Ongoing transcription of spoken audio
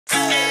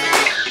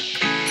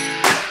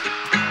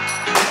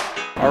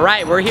All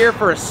right, we're here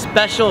for a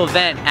special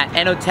event at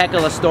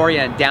Enoteca La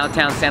Storia in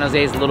downtown San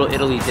Jose's Little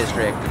Italy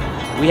district.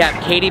 We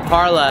have Katie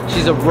Parla.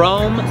 She's a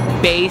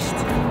Rome-based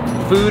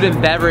food and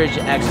beverage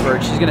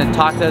expert. She's gonna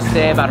talk to us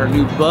today about her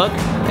new book,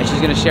 and she's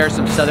gonna share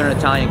some Southern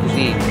Italian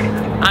cuisine.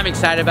 I'm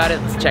excited about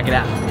it. Let's check it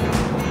out.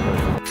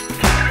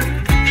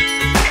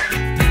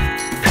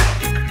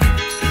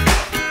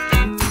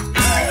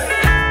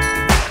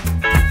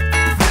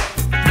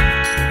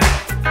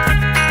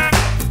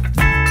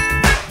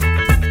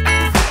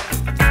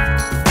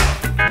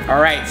 All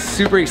right,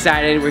 super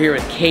excited. We're here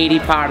with Katie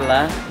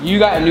Parla. You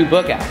got a new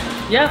book out.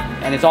 Yeah.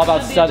 And it's all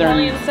about Southern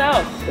Italian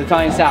South.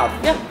 Italian South.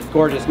 Yeah. It's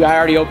gorgeous. I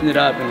already opened it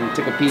up and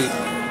took a peek,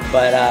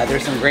 but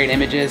there's some great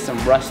images, some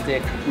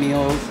rustic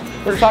meals.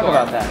 Let's talk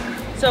about that.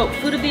 So,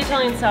 Food of the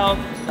Italian South,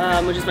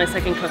 which is my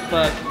second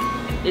cookbook,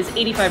 is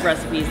 85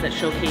 recipes that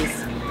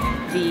showcase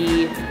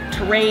the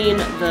terrain,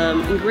 the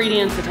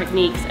ingredients, the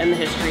techniques, and the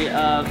history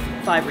of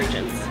 5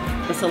 regions: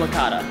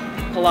 Basilicata,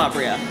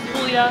 Calabria,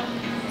 Puglia,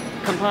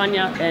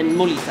 Campania, and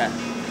Molise.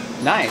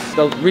 Nice.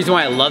 The reason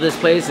why I love this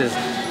place is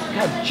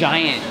how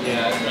giant,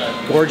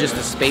 gorgeous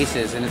the space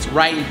is, and it's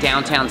right in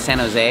downtown San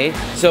Jose.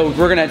 So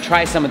we're gonna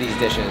try some of these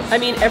dishes. I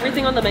mean,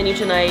 everything on the menu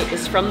tonight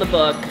is from the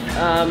book,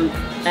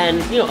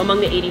 and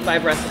among the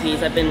 85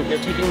 recipes, I've been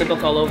taking the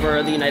book all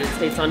over the United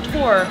States on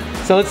tour.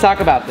 So let's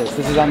talk about this.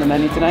 This is on the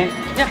menu tonight?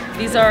 Yeah,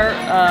 these are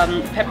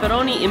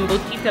pepperoni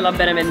imbottite alla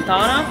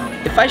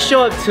beneventana. If I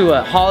show up to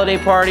a holiday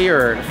party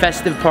or a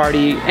festive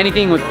party,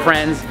 anything with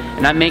friends,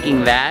 and I'm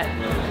making that,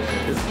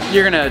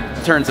 you're gonna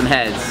turn some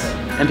heads.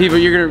 And people,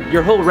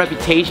 your whole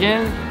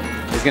reputation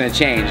is gonna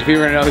change.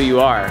 People are gonna know who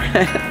you are.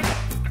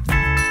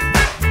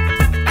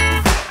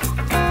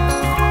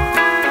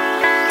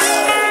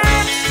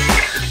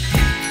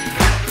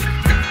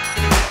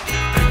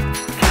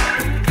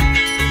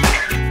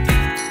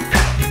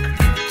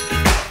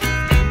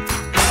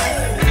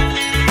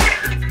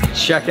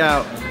 Check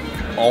out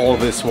all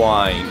this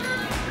wine.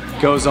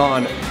 Goes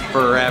on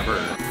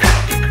forever.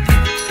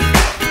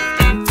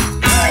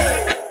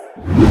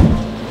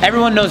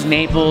 Everyone knows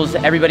Naples,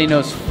 everybody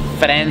knows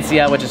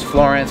Firenze, which is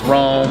Florence,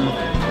 Rome,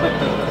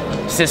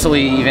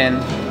 Sicily even,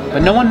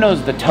 but no one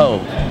knows the toe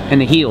and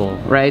the heel,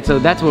 right? So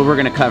that's what we're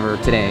gonna cover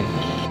today.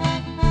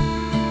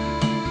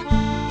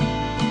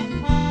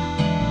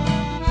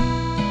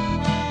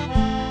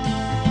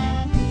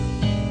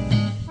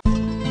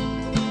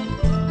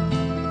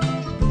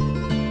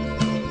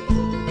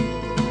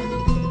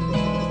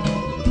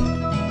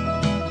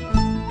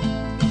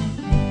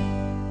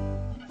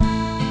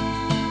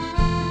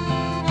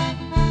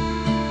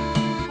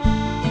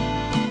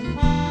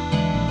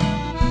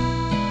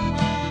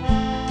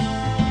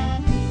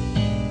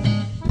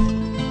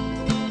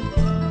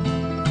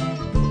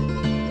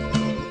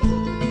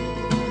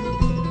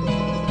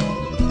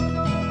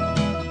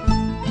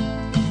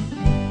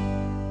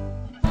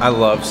 I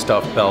love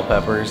stuffed bell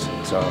peppers,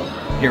 so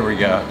here we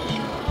go.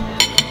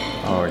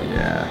 Oh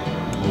yeah,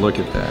 look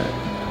at that.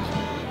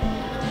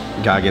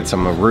 Gotta get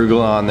some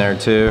arugula on there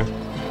too.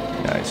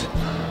 Nice.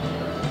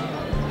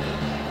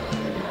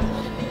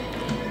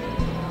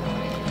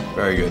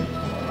 Very good.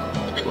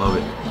 Love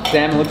it.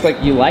 Sam, it looks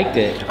like you liked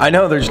it. I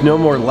know, there's no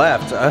more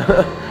left.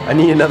 I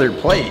need another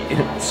plate.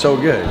 It's so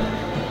good.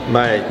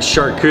 My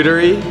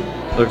charcuterie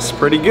looks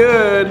pretty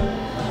good.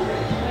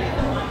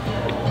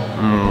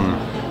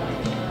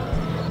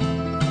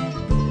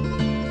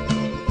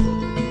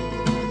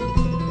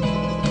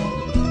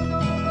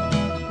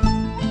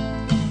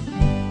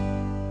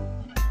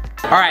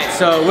 All right,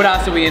 so what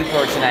else are we in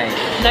for tonight?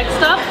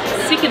 Next up,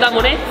 Sicchi da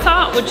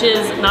Monezza, which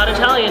is not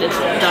Italian, it's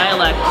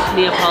dialect,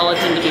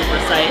 Neapolitan to be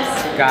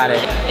precise. Got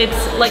it.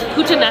 It's like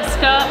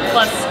puttanesca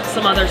plus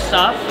some other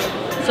stuff.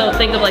 So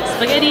think of like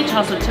spaghetti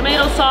tossed with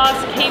tomato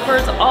sauce,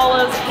 capers,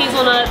 olives,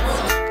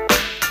 hazelnuts.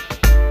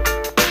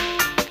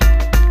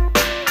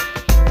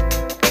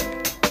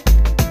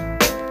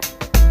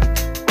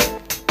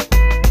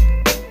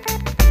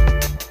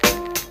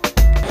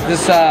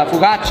 This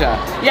focaccia.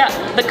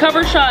 Yeah, the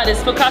cover shot is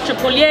focaccia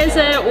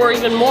pugliese, or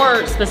even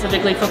more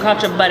specifically,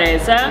 focaccia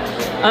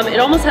barese. It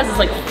almost has this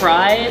like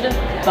fried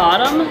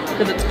bottom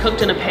because it's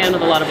cooked in a pan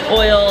with a lot of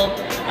oil.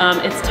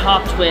 It's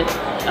topped with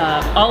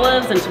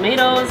olives and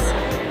tomatoes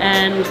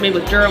and made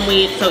with durum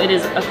wheat, so it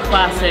is a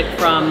classic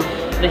from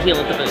the heel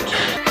of the boot.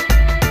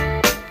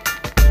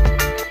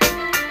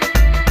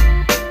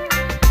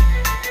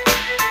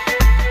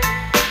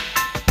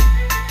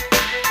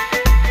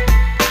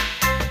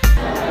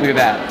 Look at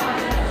that.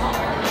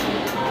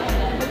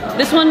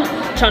 This one,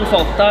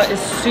 cianfrocca, is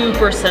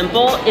super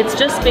simple. It's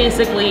just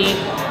basically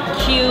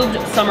cubed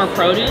summer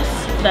produce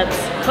that's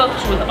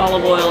cooked with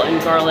olive oil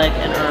and garlic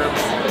and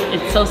herbs.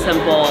 It's so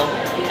simple,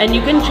 and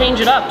you can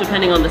change it up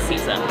depending on the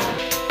season.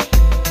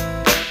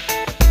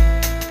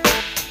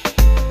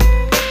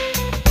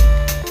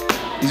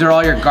 These are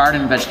all your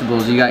garden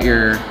vegetables. You got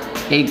your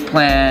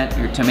eggplant,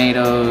 your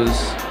tomatoes.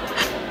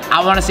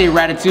 I want to say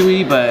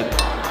ratatouille, but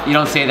you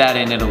don't say that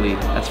in Italy.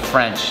 That's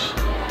French.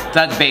 So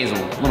that's basil,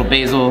 a little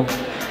basil.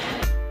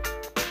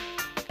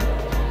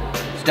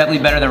 It's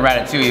definitely better than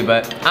ratatouille,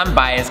 but I'm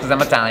biased because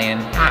I'm Italian.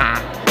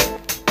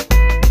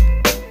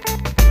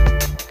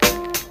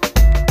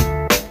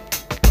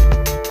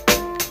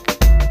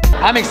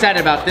 I'm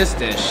excited about this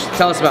dish.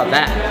 Tell us about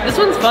that. This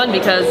one's fun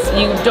because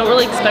you don't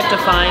really expect to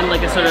find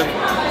like a sort of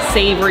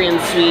savory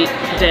and sweet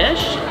dish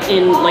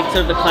in like sort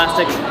of the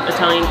classic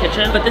Italian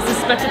kitchen. But this is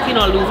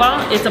spezzatino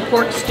all'uva. It's a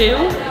pork stew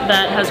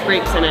that has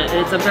grapes in it. And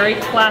it's a very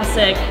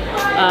classic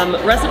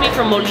recipe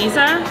from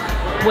Molise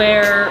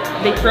where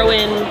they throw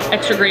in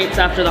extra grapes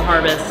after the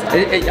harvest.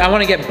 I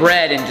want to get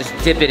bread and just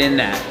dip it in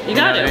that. You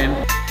got it. What I mean?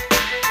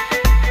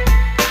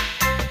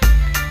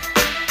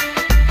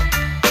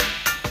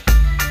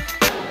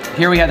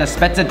 Here we have the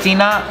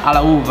spezzatina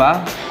alla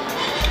uva,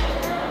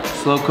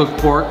 slow cooked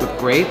pork with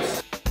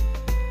grapes.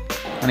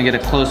 I'm gonna get a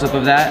close up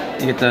of that.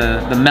 You get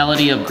the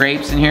melody of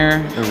grapes in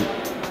here.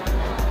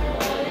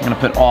 I'm gonna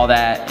put all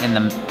that in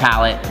the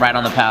palate, right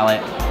on the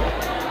palate.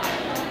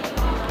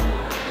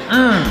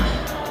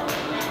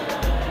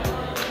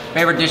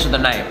 Favorite dish of the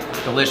night,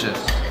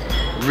 delicious,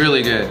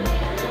 really good.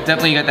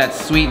 Definitely got that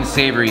sweet and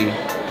savory.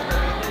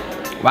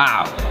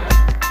 Wow.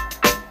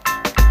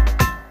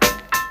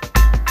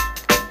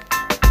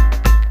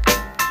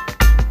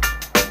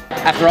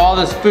 After all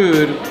this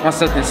food, we want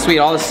something sweet.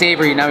 All the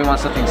savory, now we want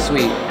something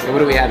sweet. What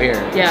do we have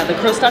here? Yeah, the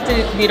crostata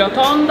di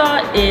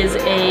rotonda is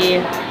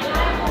a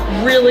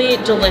really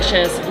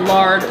delicious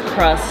lard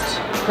crust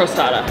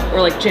crostata,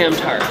 or like jam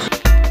tart.